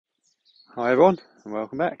Hi everyone, and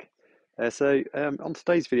welcome back. On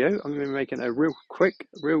today's video, I'm going to be making a real quick,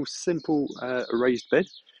 real simple raised bed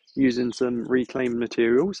using some reclaimed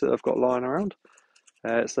materials that I've got lying around.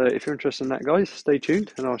 So if you're interested in that, guys, stay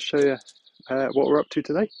tuned and I'll show you what we're up to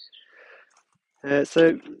today. So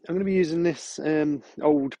I'm going to be using this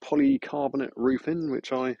old polycarbonate roofing,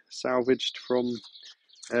 which I salvaged from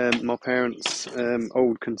my parents'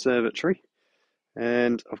 old conservatory.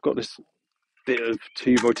 And I've got this bit of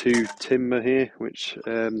 2x2 timber here, which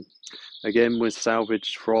again was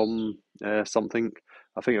salvaged from something.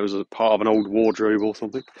 I think it was a part of an old wardrobe or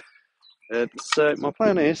something. So my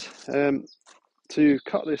plan is to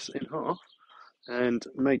cut this in half and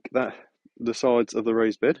make that the sides of the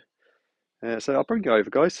raised bed. So I'll bring you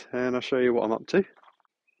over, guys, and I'll show you what I'm up to.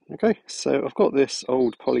 Okay, so I've got this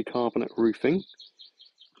old polycarbonate roofing,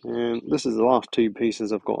 and this is the last two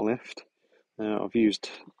pieces I've got left. I've used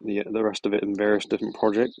the rest of it in various different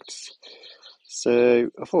projects. So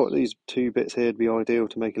I thought these two bits here would be ideal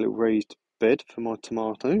to make a little raised bed for my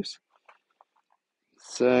tomatoes.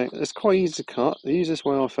 So it's quite easy to cut. The easiest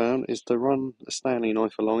way I found is to run a Stanley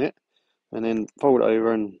knife along it and then fold it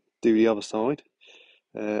over and do the other side.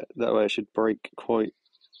 That way it should break quite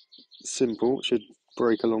simple. It should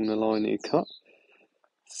break along the line that you cut.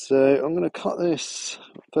 So I'm going to cut this.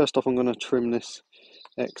 First off, I'm going to trim this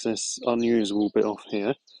excess unusable bit off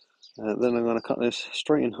here. Then I'm going to cut this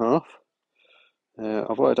straight in half.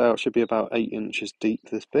 I've worked out it should be about 8 inches deep,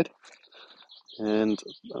 this bed. And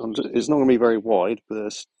it's not going to be very wide, but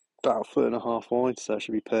it's about a foot and a half wide, so that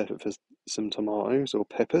should be perfect for some tomatoes or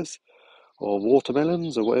peppers or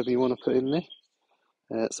watermelons or whatever you want to put in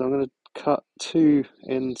there. So I'm going to cut two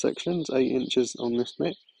end sections, 8 inches on this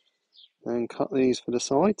bit, and cut these for the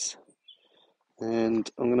sides. And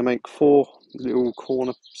I'm going to make 4 little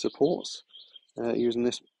corner supports using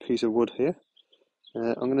this piece of wood here.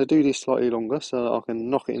 I'm going to do this slightly longer so that I can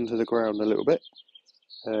knock it into the ground a little bit,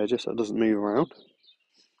 just so it doesn't move around.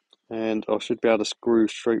 And I should be able to screw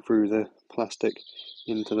straight through the plastic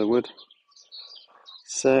into the wood.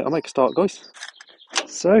 So I'll make a start, guys.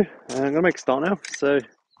 So I'm going to make a start now. So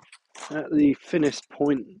at the finished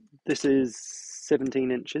point, this is 17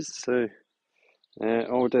 inches. So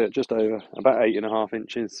I'll do it just over about 8.5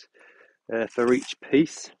 inches for each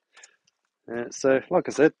piece. So like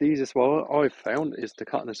I said, the easiest way I've found is to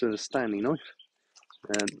cut this with a Stanley knife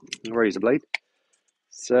and razor blade.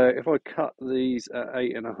 So if I cut these at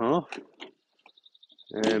 8.5,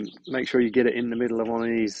 make sure you get it in the middle of one of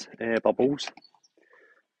these air bubbles.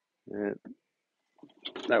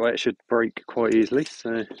 That way it should break quite easily.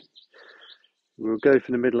 So we'll go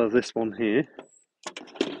for the middle of this one here.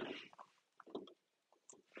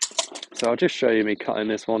 So I'll just show you me cutting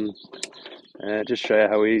this one, just show you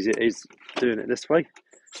how easy it is doing it this way.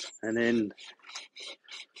 And then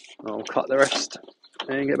I'll cut the rest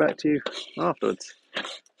and get back to you afterwards.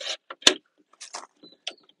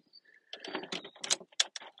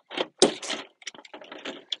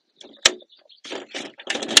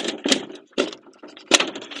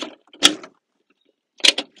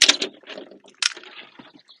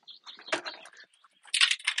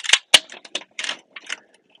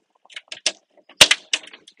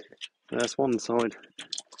 That's one side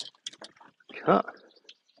cut.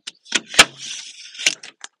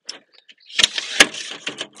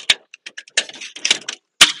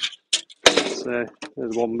 So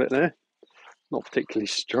there's one bit there, not particularly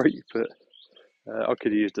straight, but I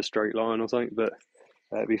could have used a straight line or something, but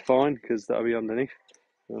it'd be fine because that'll be underneath,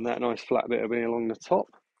 and that nice flat bit will be along the top.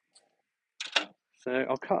 So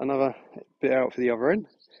I'll cut another bit out for the other end,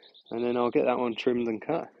 and then I'll get that one trimmed and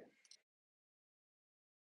cut.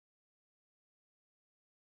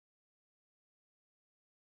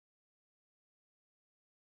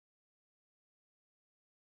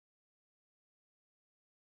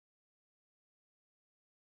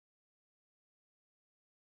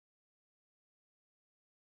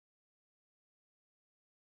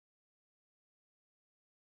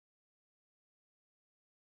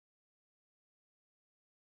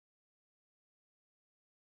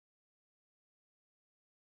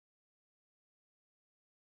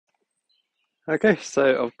 Okay,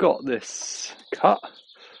 so I've got this cut.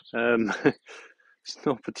 It's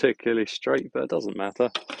not particularly straight, but it doesn't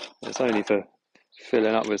matter. It's only for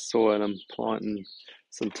filling up with soil and planting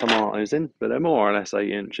some tomatoes in, but they're more or less 8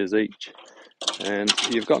 inches each. And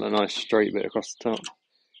you've got a nice straight bit across the top,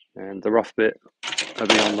 and the rough bit will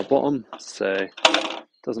be on the bottom, so it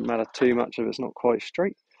doesn't matter too much if it's not quite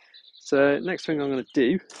straight. So next thing I'm going to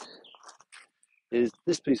do is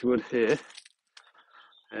this piece of wood here.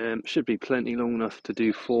 Should be plenty long enough to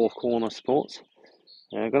do 4 corner supports.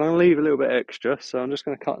 I'm going to leave a little bit extra, so I'm just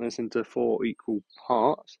going to cut this into 4 equal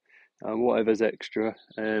parts. Whatever's extra,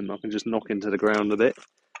 I can just knock into the ground a bit.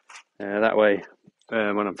 That way,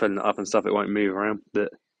 when I'm filling it up and stuff, it won't move around. But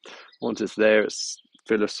once it's there, it's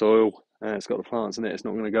full of soil. It's got the plants in it. It's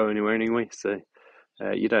not going to go anywhere anyway, so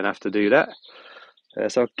you don't have to do that.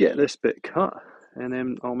 So I'll get this bit cut, and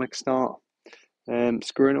then I'll make a start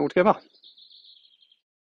screwing it all together.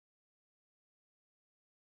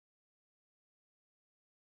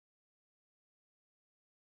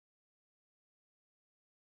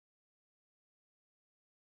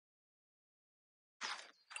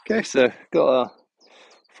 Okay, so got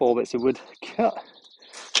 4 bits of wood cut,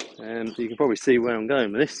 and you can probably see where I'm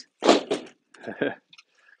going with this.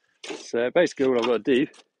 So basically all I've got to do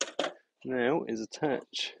now is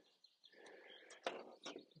attach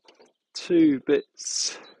 2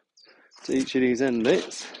 bits to each of these end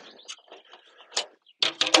bits,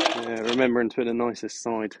 remembering to put the nicest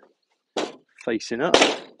side facing up.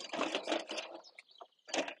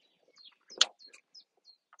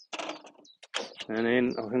 And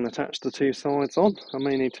then I can attach the 2 sides on. I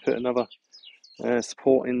may need to put another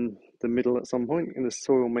support in the middle at some point, and the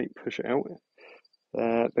soil may push it out.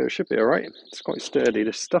 But it should be alright. It's quite sturdy,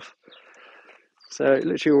 this stuff. So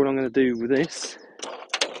literally all I'm going to do with this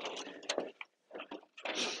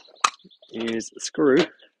is screw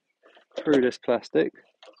through this plastic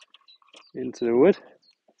into the wood.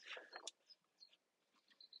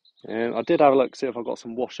 I did have a look to see if I got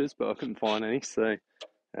some washers, but I couldn't find any, so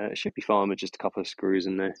it should be fine with just a couple of screws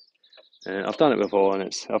in there. I've done it before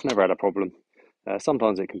and I've never had a problem.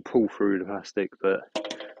 Sometimes it can pull through the plastic, but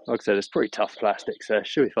like I said, it's pretty tough plastic, so it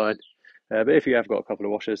should be fine. But if you have got a couple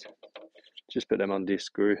of washers, just put them under your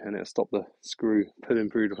screw and it'll stop the screw pulling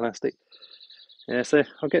through the plastic. So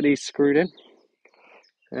I'll get these screwed in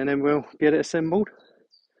and then we'll get it assembled,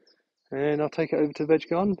 and I'll take it over to the veg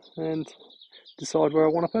garden and decide where I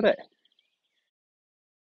want to put it.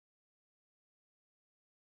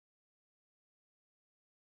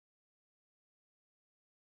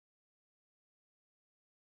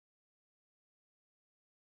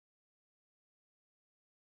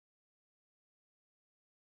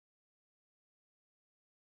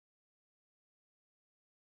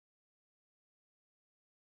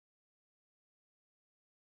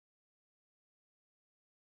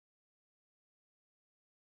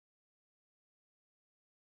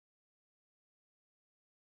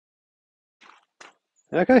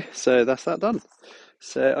 Okay, so that's that done.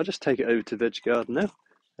 So I'll just take it over to the veg garden now.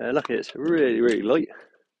 Luckily it's really light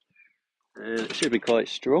and it should be quite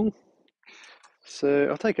strong. So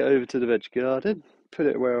I'll take it over to the veg garden, put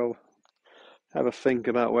it where I'll have a think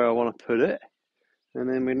about where I want to put it, and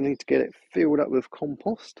then we need to get it filled up with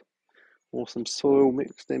compost or some soil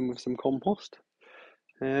mixed in with some compost.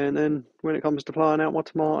 And then when it comes to planting out my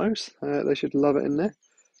tomatoes, they should love it in there.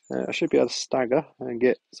 I should be able to stagger and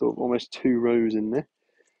get sort of almost 2 rows in there.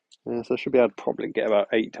 So I should be able to probably get about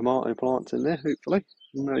 8 tomato plants in there, hopefully.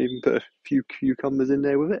 And I'll even put a few cucumbers in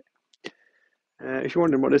there with it. If you're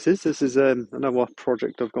wondering what this is another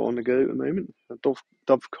project I've got on the go at the moment, a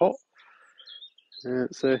dovecot.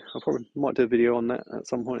 So I probably might do a video on that at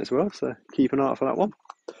some point as well, so keep an eye out for that one.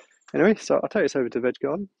 Anyway, so I'll take this over to the veg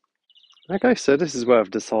garden. Okay, so this is where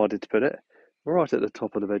I've decided to put it, right at the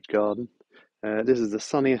top of the veg garden. This is the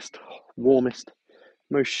sunniest, warmest,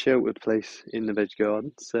 most sheltered place in the veg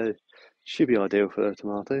garden, so should be ideal for the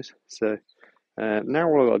tomatoes. So now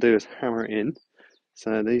all I've got to do is hammer it in.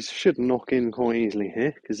 So these should knock in quite easily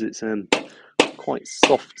here because it's quite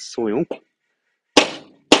soft soil.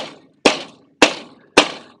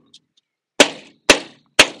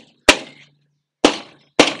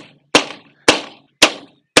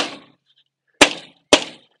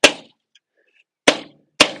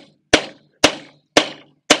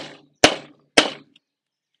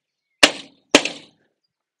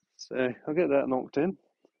 So I'll get that knocked in.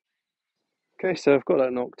 Okay, so I've got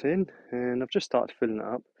that knocked in and I've just started filling it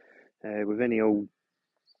up with any old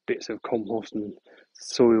bits of compost and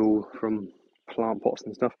soil from plant pots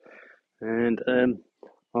and stuff. And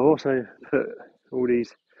I've also put all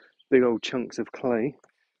these big old chunks of clay,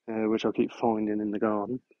 which I keep finding in the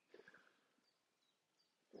garden.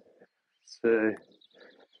 So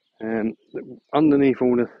underneath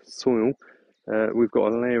all the soil, we've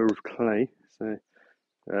got a layer of clay. So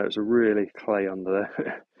it's really clay under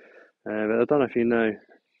there. But I don't know if you know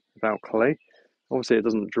about clay. Obviously, it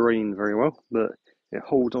doesn't drain very well, but it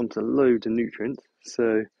holds on to loads of nutrients.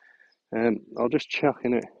 So I'll just chuck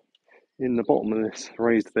in it in the bottom of this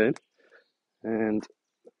raised bed, and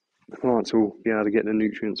the plants will be able to get the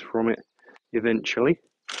nutrients from it eventually.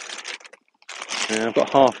 I've got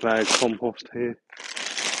half a bag of compost here,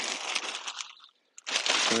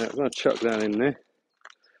 I'm going to chuck that in there.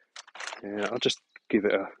 I'll just give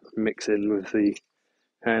it a mix in with the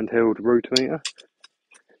handheld rotator.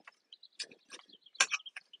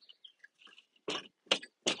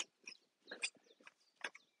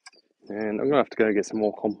 And I'm going to have to go get some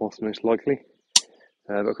more compost most likely.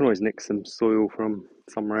 But I can always nick some soil from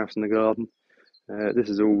somewhere else in the garden. This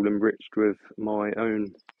is all enriched with my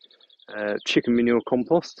own chicken manure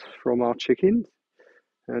compost from our chickens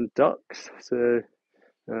and ducks. So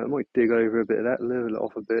I might dig over a bit of that, level it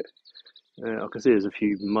off a bit. I can see there's a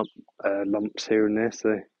few lumps here and there,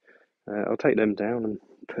 so I'll take them down and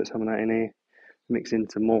put some of that in here, mix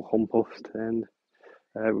into more compost, and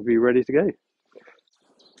we'll be ready to go.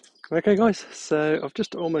 Okay guys, so I've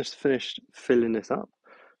just almost finished filling this up,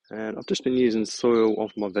 and I've just been using soil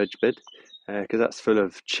off my veg bed because that's full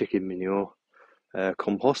of chicken manure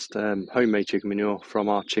compost, homemade chicken manure from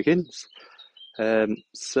our chickens.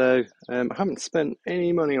 So I haven't spent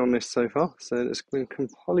any money on this so far, so it's been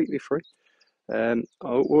completely free.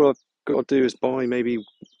 All I've got to do is buy maybe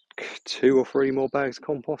 2 or 3 more bags of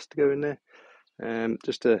compost to go in there,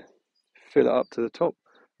 just to fill it up to the top.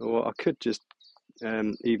 Or I could just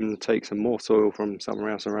even take some more soil from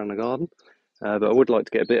somewhere else around the garden, but I would like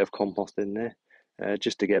to get a bit of compost in there,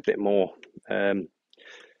 just to get a bit more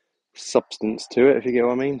substance to it, if you get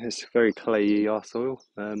what I mean. It's very clayey, our soil.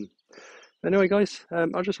 Anyway guys,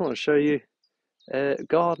 I just want to show you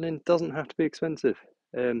gardening doesn't have to be expensive.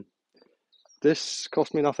 This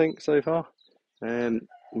cost me nothing so far.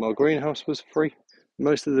 My greenhouse was free.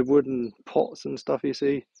 Most of the wooden pots and stuff you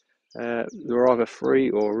see, they're either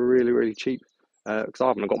free or really, really cheap, because I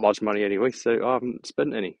haven't got much money anyway, so I haven't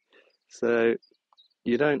spent any. So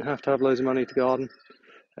you don't have to have loads of money to garden.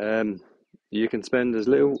 You can spend as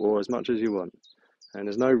little or as much as you want, and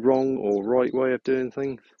there's no wrong or right way of doing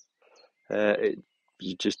things.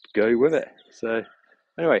 You just go with it. So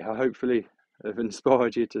anyway, I hopefully have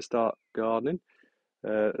inspired you to start gardening.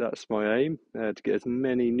 That's my aim, to get as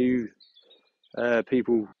many new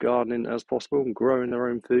people gardening as possible and growing their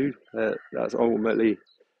own food. That's ultimately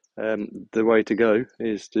the way to go,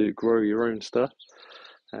 is to grow your own stuff.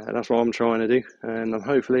 That's what I'm trying to do, and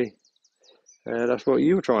hopefully that's what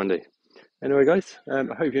you're trying to do. Anyway guys, I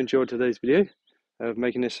hope you enjoyed today's video of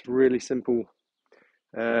making this really simple,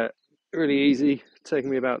 really easy, taking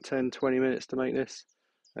me about 10-20 minutes to make this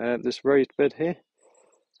raised bed here,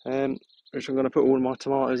 which I'm going to put all of my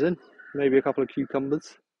tomatoes in, maybe a couple of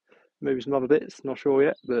cucumbers, maybe some other bits, not sure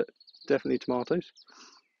yet, but definitely tomatoes.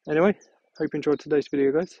 Anyway, hope you enjoyed today's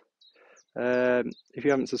video guys. If you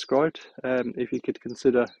haven't subscribed, if you could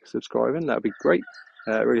consider subscribing, that would be great.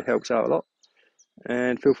 It really helps out a lot.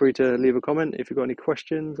 And feel free to leave a comment if you've got any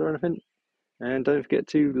questions or anything. And don't forget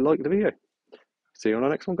to like the video. See you on the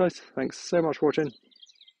next one guys. Thanks so much for watching.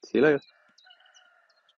 See you later.